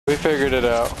We figured it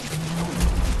out.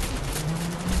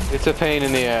 It's a pain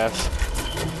in the ass.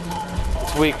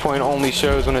 Its weak point only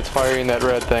shows when it's firing that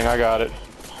red thing. I got it.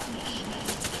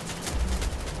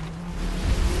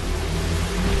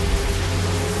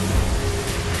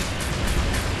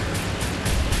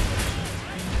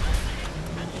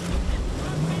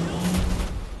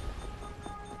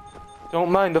 Don't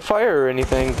mind the fire or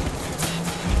anything.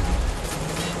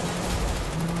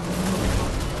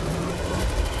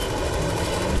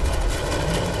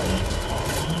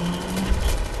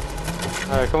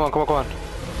 Alright, come on, come on, come on.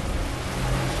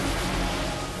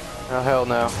 Oh, hell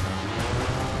no.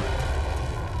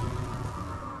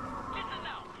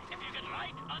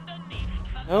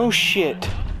 Oh shit.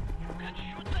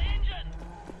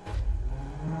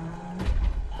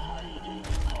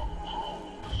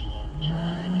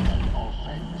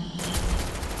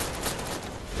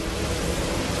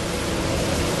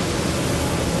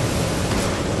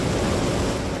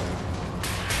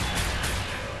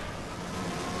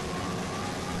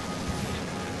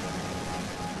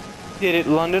 Did it,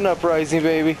 London Uprising,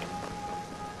 baby.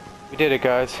 We did it,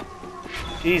 guys.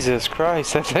 Jesus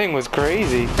Christ, that thing was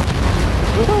crazy.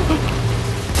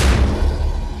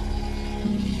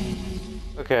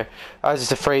 Okay, I was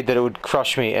just afraid that it would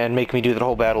crush me and make me do the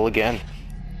whole battle again.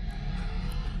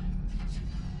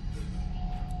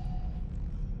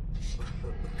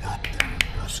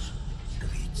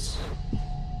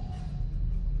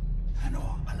 I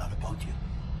know a lot about you.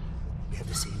 We have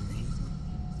the same name,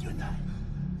 you and I.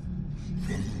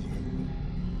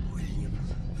 William.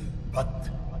 But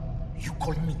you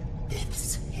call me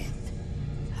Death's Head.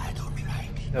 I don't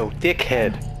like it. No,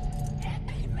 dickhead.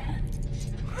 Happy man.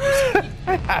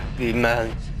 Happy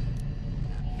man.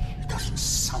 It doesn't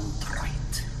sound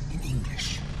right in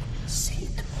English. Say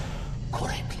it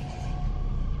correctly.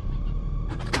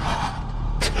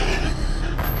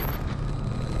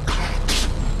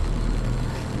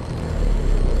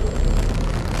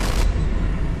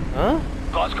 Huh?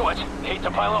 Glasgow, hate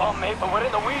to pile it on, mate, but we're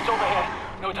in the weeds over here.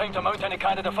 No time to mount any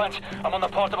kind of defense. I'm on the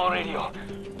portable radio.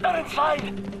 They're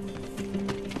inside!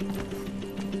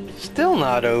 Still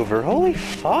not over. Holy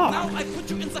fuck. Now I put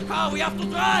you in the car, we have to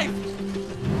drive!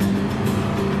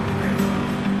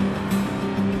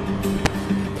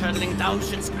 Paddling down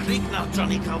Schitt's Creek now,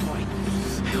 Johnny Cowboy.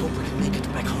 I hope we can make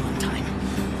it back home in time.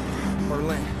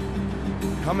 Berlin.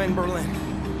 Come in, Berlin.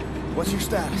 What's your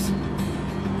status?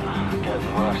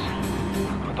 Getting worse.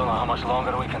 I don't know how much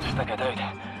longer we can stick it out.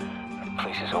 The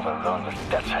place is overrun with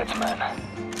Death's Head's men.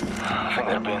 I think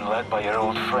they're being led by your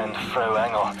old friend, Frau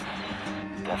Engel.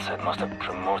 Death's Head must have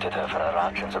promoted her for her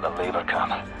actions at the labor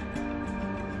camp.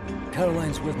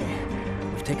 Caroline's with me.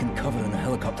 We've taken cover in a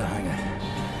helicopter hangar.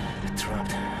 We're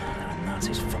trapped. There are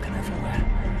Nazis fucking everywhere.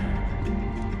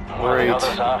 Where the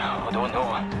others are, I don't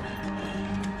know.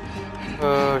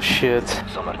 Oh shit.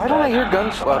 Why don't I hear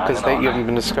gunfire? Because they haven't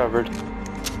been discovered.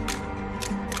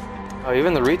 Oh,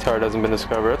 even the retard hasn't been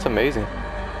discovered. That's amazing.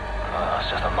 It's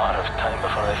just a matter of time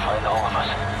before they find all of us.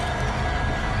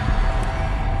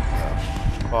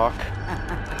 Fuck.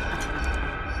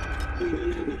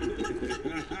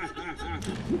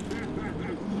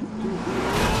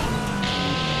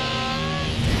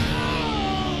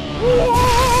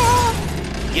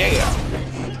 Yeah!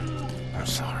 I'm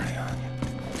sorry, hon.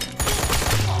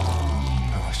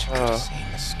 I wish you could have seen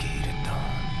the skate at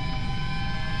dawn.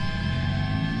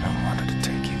 I wanted to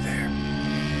take you there.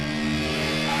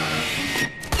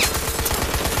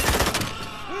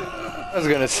 I was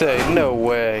gonna say, no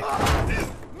way.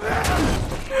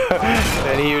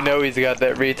 And you know he's got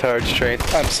that retard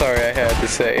strength. I'm sorry, I had to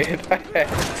say it. I had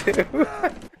to.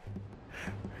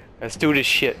 Let's do this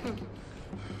shit.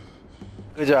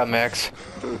 Good job, Max.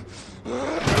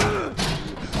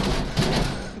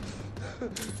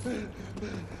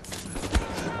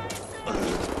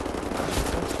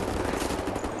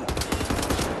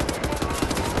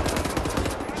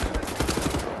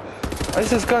 Why does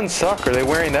this gun suck? Are they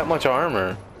wearing that much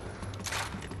armor?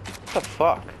 What the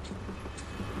fuck?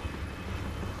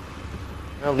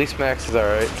 Well, at least Max is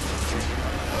alright.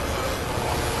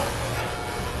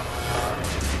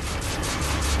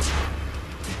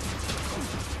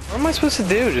 What am I supposed to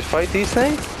do? Just fight these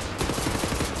things?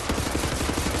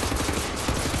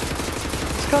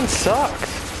 This gun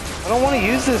sucks. I don't want to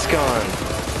use this gun.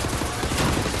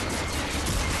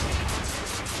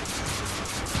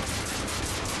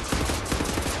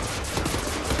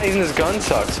 Even this gun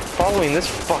sucks. Following this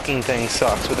fucking thing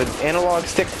sucks with an analog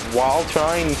stick while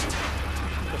trying to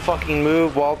fucking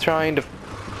move, while trying to...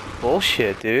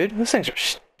 Bullshit, dude. Those things are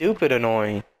stupid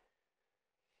annoying.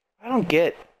 I don't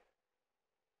get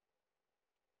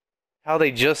how they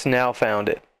just now found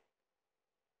it.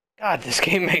 God, this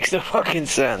game makes no fucking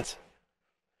sense.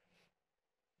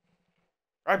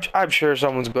 I'm sure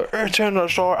someone's but it's in the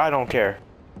store. I don't care.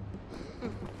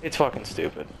 It's fucking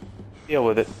stupid. Deal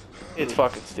with it. It's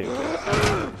fucking stupid.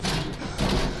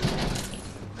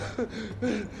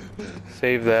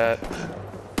 Save that.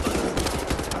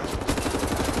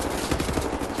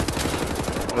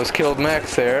 Those killed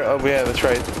mechs there. Oh yeah, that's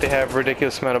right. They have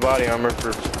ridiculous amount of body armor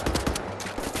for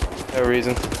no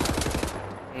reason.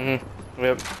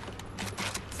 Yep.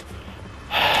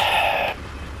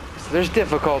 So there's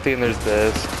difficulty and there's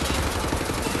this.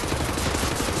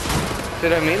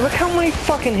 Did I mean? Look how many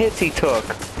fucking hits he took.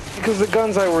 Because the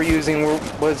guns I was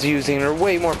using are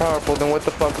way more powerful than what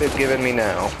the fuck they've given me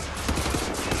now.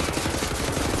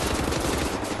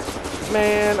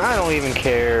 Man, I don't even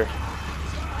care.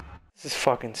 This is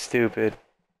fucking stupid.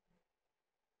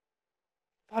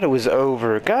 Thought it was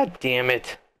over. God damn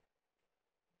it.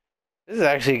 This is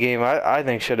actually a game I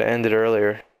think should have ended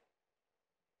earlier.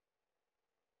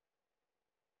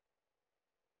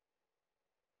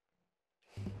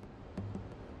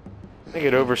 I think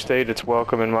it overstayed its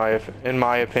welcome in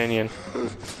my opinion.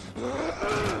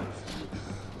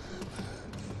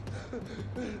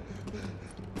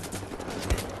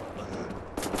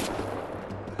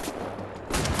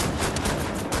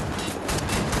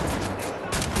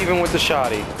 Even with the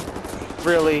shoddy.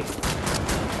 Really?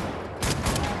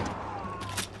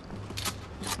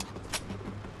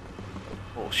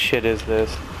 What bullshit is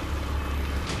this?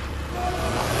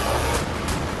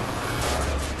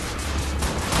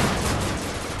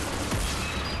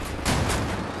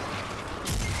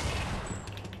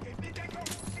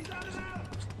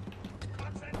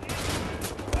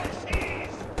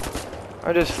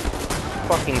 I'm just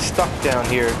fucking stuck down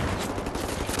here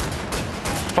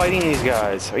fighting these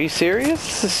guys. Are you serious?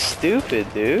 This is stupid,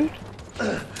 dude.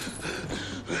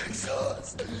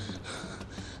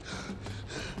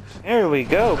 There we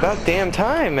go. About damn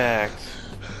time, Max.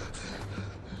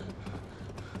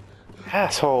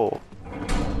 Asshole.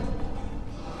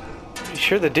 Pretty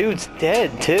sure the dude's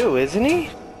dead too, isn't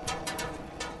he?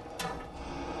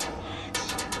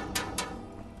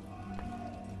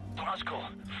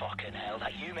 Fucking hell,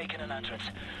 that you making an entrance?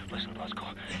 Listen, Blasco,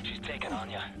 she's taken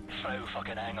Anya. Frau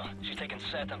fucking Engel. She's taken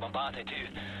Seth and Bombate too.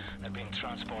 They're being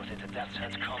transported to Death's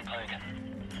Head's compound.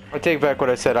 I take back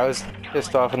what I said. I was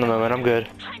pissed off in the moment. I'm good.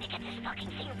 Trying to get this fucking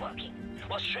thing working.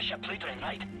 Well, shush, plutering,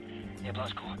 right? Yeah,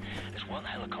 Blasco, there's one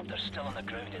helicopter still on the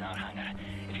ground in our hangar.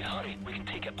 If you hurry, we can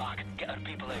take it back, get our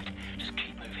people out. Just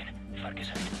keep moving. Fergus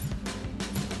out.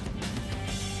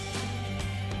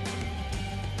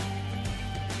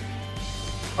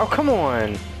 Oh, come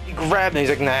on. He grabbed me. He's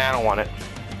like, nah, I don't want it.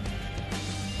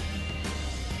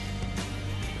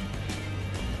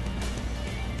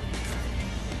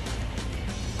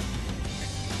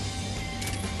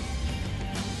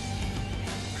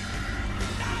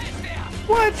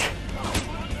 What?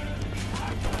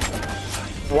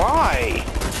 Why?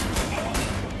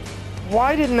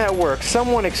 Why didn't that work?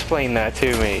 Someone explain that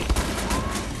to me.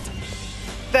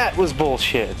 That was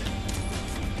bullshit.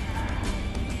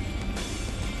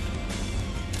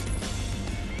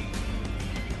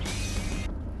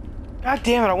 God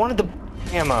damn it, I wanted the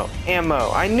ammo.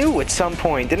 I knew at some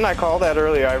point, didn't I call that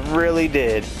earlier? I really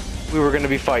did. We were gonna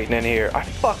be fighting in here. I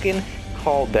fucking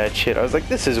called that shit. I was like,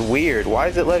 this is weird. Why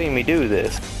is it letting me do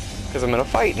this? Because I'm gonna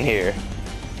fight in here.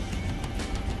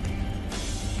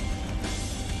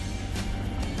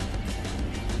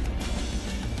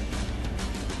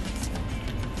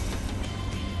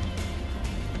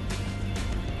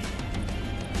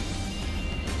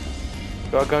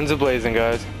 Got guns a-blazing,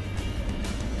 guys.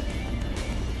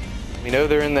 We know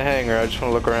they're in the hangar. I just want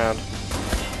to look around.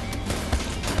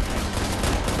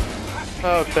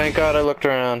 Oh, thank God I looked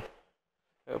around.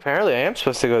 Apparently I am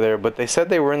supposed to go there, but they said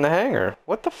they were in the hangar.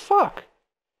 What the fuck?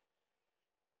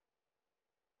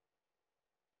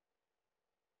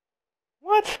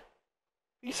 What?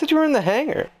 You said you were in the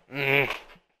hangar.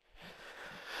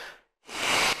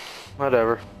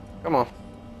 Whatever. Come on.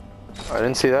 Oh, I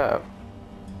didn't see that.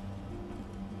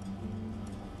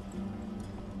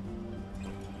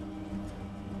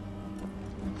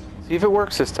 See if it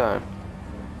works this time.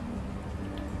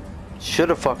 Should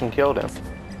have fucking killed him.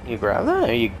 You grab that?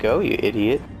 There you go, you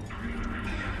idiot.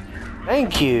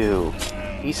 Thank you,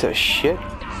 piece of shit.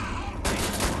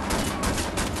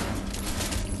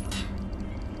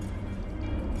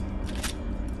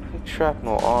 Take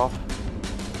shrapnel off.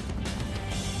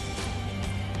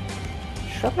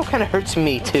 Shrapnel kind of hurts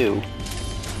me too.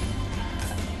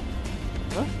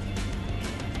 Huh?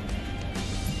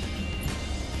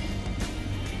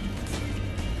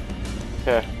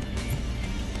 Okay.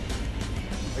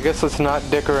 I guess let's not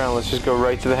dick around. Let's just go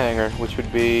right to the hangar, which would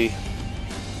be...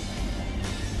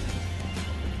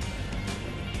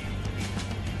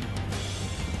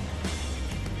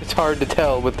 It's hard to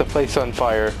tell with the place on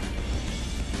fire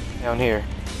down here.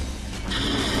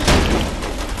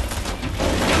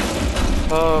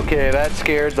 Okay, that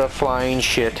scared the flying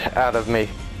shit out of me.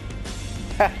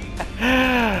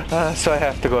 So I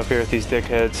have to go up here with these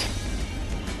dickheads.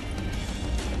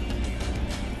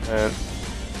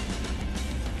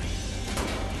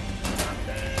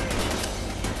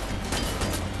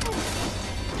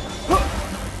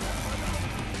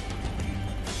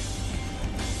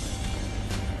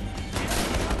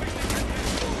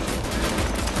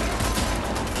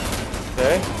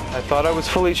 Okay, I thought I was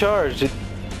fully charged.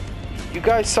 You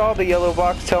guys saw the yellow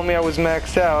box tell me I was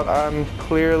maxed out. I'm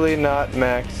clearly not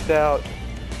maxed out.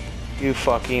 You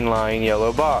fucking lying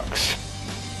yellow box.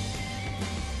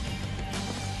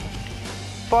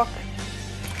 Fuck.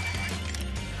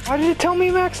 Why did it tell me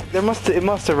maxed? It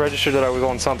must have registered that I was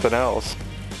on something else.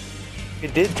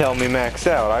 It did tell me maxed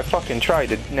out. I fucking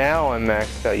tried it. Now I'm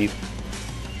maxed out, you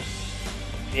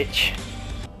bitch.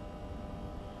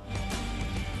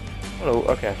 Oh,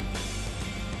 okay.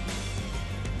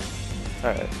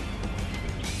 Alright.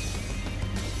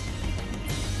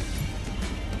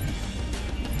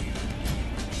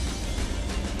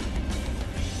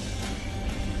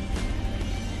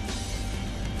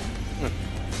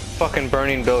 Fucking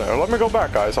burning building. Let me go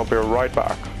back, guys. I'll be right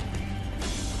back.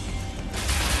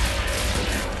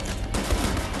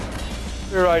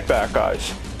 Be right back,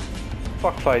 guys.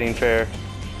 Fuck fighting fair.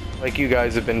 Like you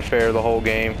guys have been fair the whole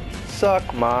game.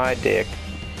 Suck my dick.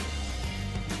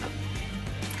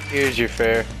 Here's your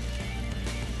fare.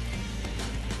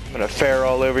 I'm gonna fare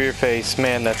all over your face.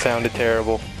 Man, that sounded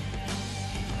terrible.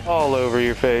 All over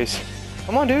your face.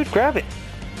 Come on, dude, grab it.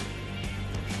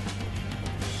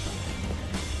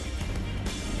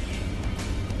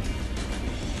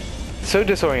 So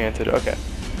disoriented. Okay.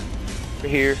 Over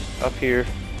here, up here.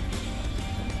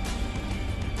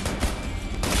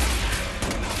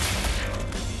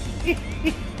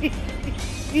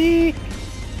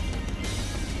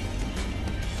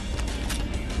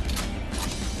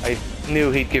 I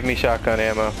knew he'd give me shotgun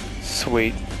ammo.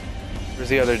 Sweet. Where's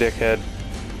the other dickhead?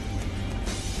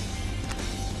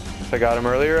 I got him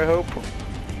earlier, I hope.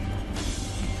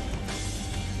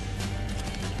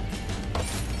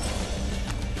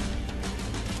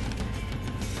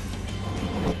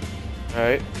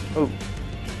 Alright. Oh.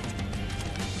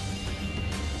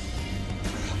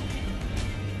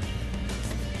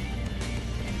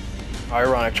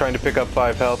 Ironic, trying to pick up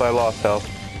 5 health, I lost health.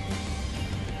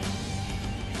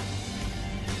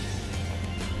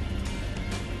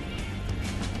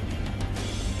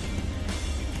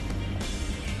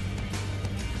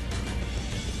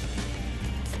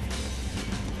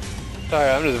 Sorry,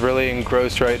 I'm just really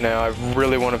engrossed right now. I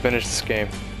really want to finish this game.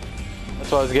 That's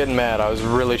why I was getting mad. I was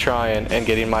really trying and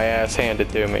getting my ass handed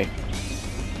to me.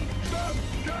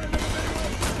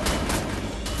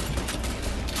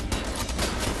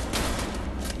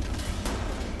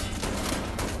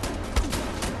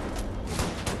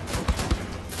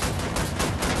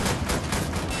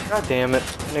 God damn it.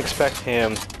 Didn't expect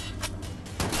him.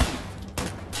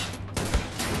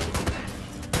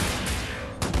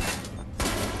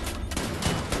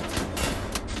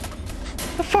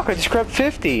 The fuck? I just grabbed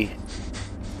 50.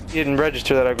 You didn't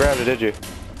register that I grabbed it, did you?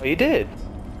 Oh, you did.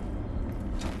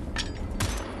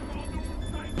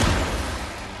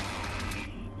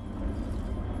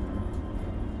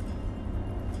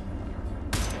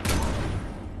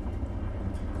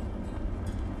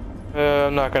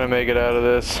 I'm not gonna make it out of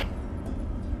this. It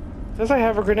says I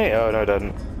have a grenade. Oh, no, it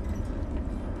doesn't.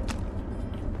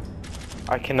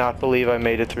 I cannot believe I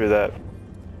made it through that.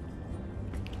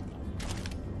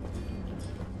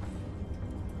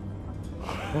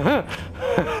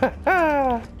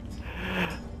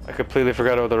 I completely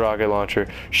forgot about the rocket launcher.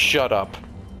 Shut up.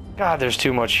 God, there's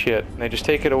too much shit. And they just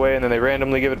take it away and then they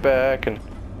randomly give it back and...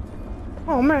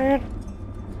 Oh, man.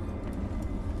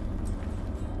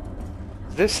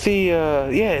 Is this the,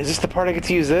 yeah, is this the part I get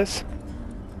to use this?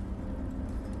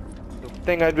 The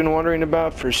thing I'd been wondering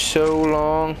about for so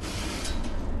long.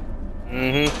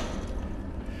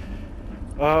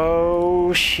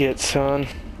 Oh, shit, son.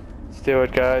 Let's do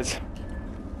it, guys.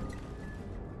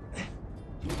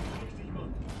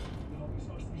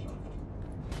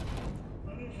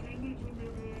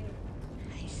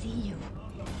 I see you.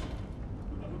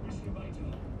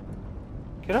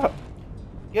 Get up.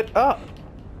 Get up.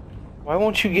 Why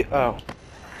won't you get... Oh.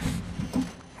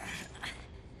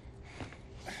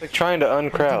 It's like trying to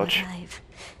uncrouch.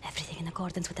 Everything in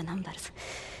accordance with the numbers.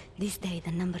 This day,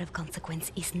 the number of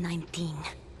consequence is 19.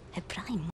 A prime